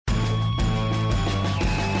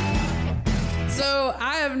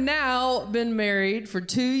have now been married for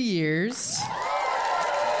 2 years.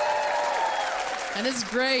 And it's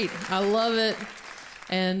great. I love it.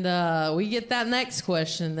 And we get that next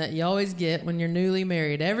question that you always get when you're newly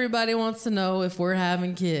married. Everybody wants to know if we're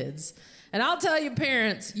having kids. And I'll tell you,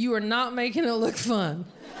 parents, you are not making it look fun.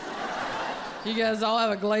 You guys all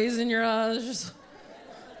have a glaze in your eyes.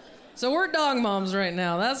 So we're dog moms right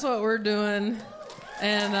now. That's what we're doing.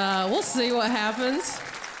 And we'll see what happens.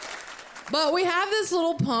 But we have this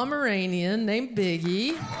little Pomeranian named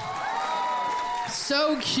Biggie.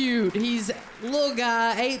 So cute. He's a little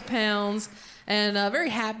guy, 8 pounds, and a very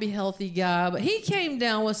happy, healthy guy. But he came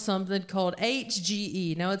down with something called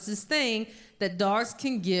HGE. Now, it's this thing that dogs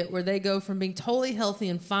can get where they go from being totally healthy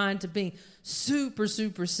and fine to being super,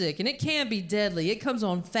 super sick. And it can be deadly. It comes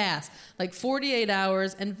on fast, like 48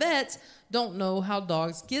 hours. And vets don't know how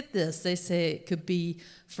dogs get this. They say it could be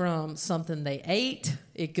from something they ate.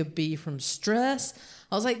 It could be from stress.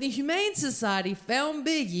 I was like, the Humane Society found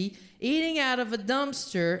Biggie eating out of a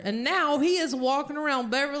dumpster, and now he is walking around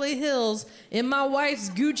Beverly Hills in my wife's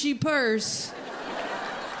Gucci purse.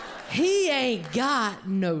 He ain't got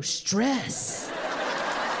no stress.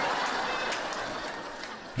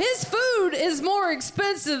 His food is more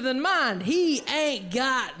expensive than mine. He ain't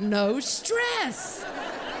got no stress.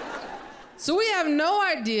 So we have no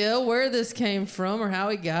idea where this came from or how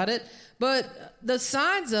he got it, but the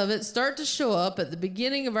signs of it start to show up at the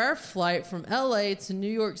beginning of our flight from LA to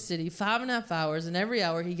New York City, 5.5 hours, and every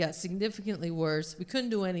hour he got significantly worse. We couldn't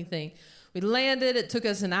do anything. We landed. It took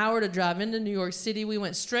us an hour to drive into New York City. We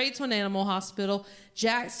went straight to an animal hospital.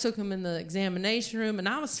 Jax took him in the examination room, and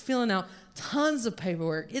I was filling out tons of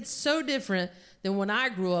paperwork. It's so different than when I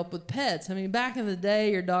grew up with pets. I mean, back in the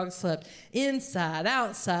day, your dog slept inside,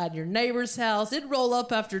 outside, your neighbor's house. It'd roll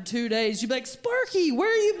up after 2 days. You'd be like, Sparky,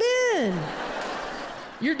 where you been?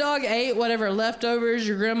 Your dog ate whatever leftovers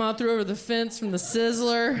your grandma threw over the fence from the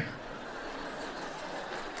Sizzler.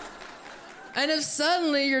 And if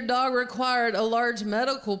suddenly your dog required a large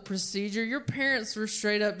medical procedure, your parents were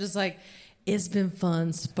straight up just like, it's been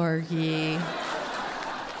fun, Sparky.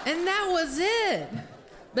 And that was it.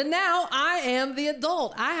 But now I am the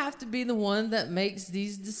adult. I have to be the one that makes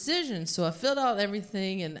these decisions. So I filled out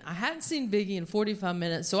everything, and I hadn't seen Biggie in 45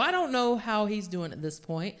 minutes, so I don't know how he's doing at this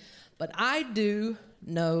point. But I do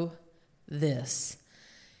know this.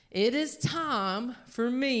 It is time for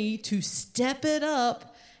me to step it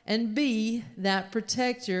up and be that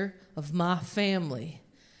protector of my family.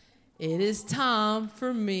 It is time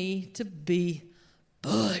for me to be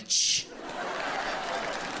Butch.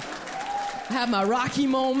 I have my Rocky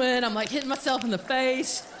moment. I'm like hitting myself in the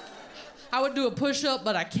face. I would do a push-up,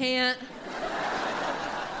 but I can't.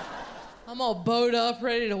 I'm all bowed up,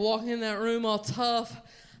 ready to walk in that room all tough.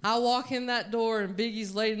 I walk in that door, and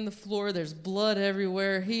Biggie's laid on the floor. There's blood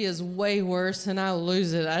everywhere. He is way worse, and I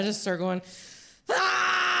lose it. I just start going,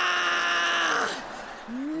 ah!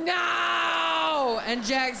 No! And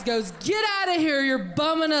Jax goes, get out of here. You're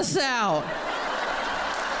bumming us out.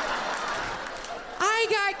 I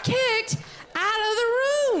got kicked out of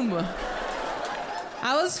the room.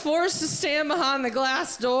 I was forced to stand behind the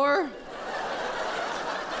glass door.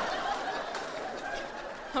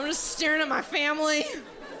 I'm just staring at my family.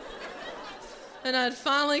 And I'd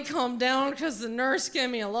finally calmed down because the nurse gave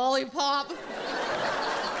me a lollipop.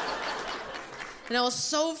 And I was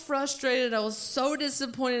so frustrated, I was so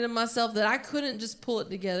disappointed in myself that I couldn't just pull it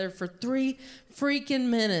together for 3 freaking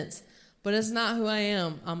minutes. But it's not who I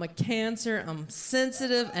am. I'm a Cancer, I'm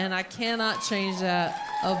sensitive, and I cannot change that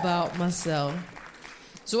about myself.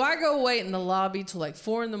 So I go wait in the lobby till like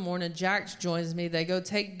 4 a.m. Jax joins me. They go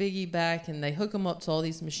take Biggie back, and they hook him up to all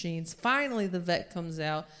these machines. Finally, the vet comes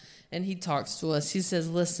out, and he talks to us. He says,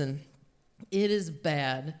 listen, it is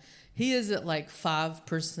bad. He is at like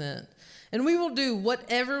 5%. And we will do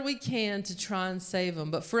whatever we can to try and save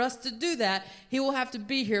him. But for us to do that, he will have to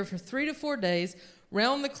be here for 3 to 4 days,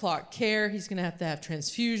 round-the-clock care. He's going to have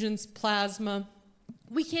transfusions, plasma.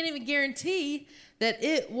 We can't even guarantee that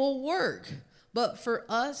it will work. But for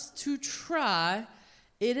us to try,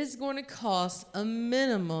 it is going to cost a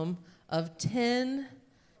minimum of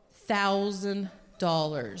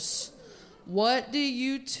 $10,000. What do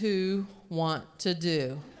you two want to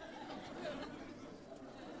do?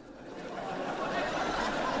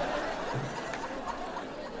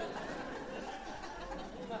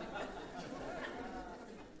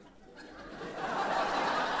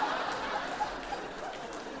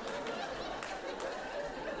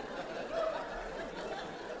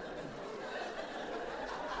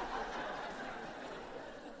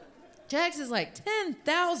 Jax is like,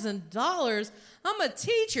 $10,000? I'm a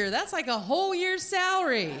teacher. That's like a whole year's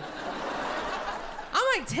salary. I'm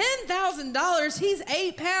like, $10,000? He's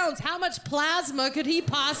 8 pounds. How much plasma could he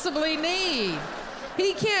possibly need?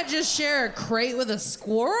 He can't just share a crate with a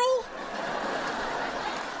squirrel?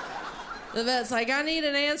 The vet's like, I need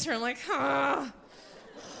an answer. I'm like,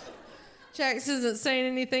 Jax isn't saying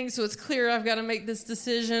anything, so it's clear I've got to make this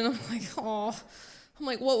decision. I'm like, oh. I'm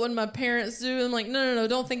like, what would my parents do? I'm like, no,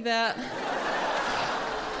 don't think that.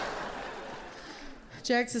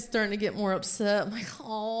 Jax is starting to get more upset. I'm like,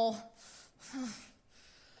 oh.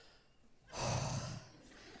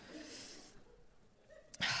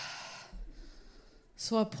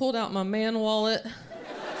 So I pulled out my man wallet.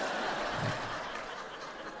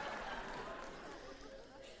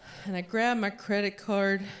 And I grabbed my credit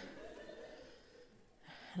card.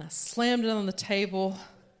 And I slammed it on the table.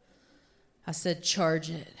 I said, charge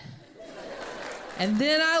it. And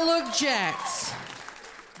then I looked Jax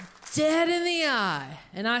dead in the eye.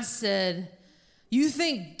 And I said, you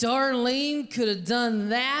think Darlene could have done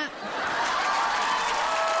that?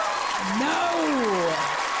 No.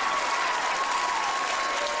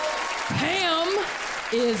 Pam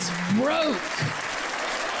is broke.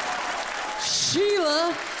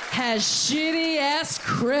 Sheila has shitty-ass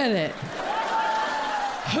credit.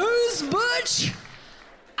 Who's Butch?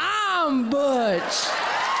 I'm Butch.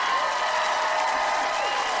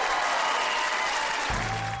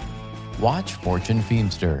 Watch Fortune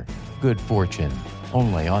Feimster. Good Fortune.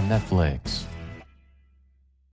 Only on Netflix.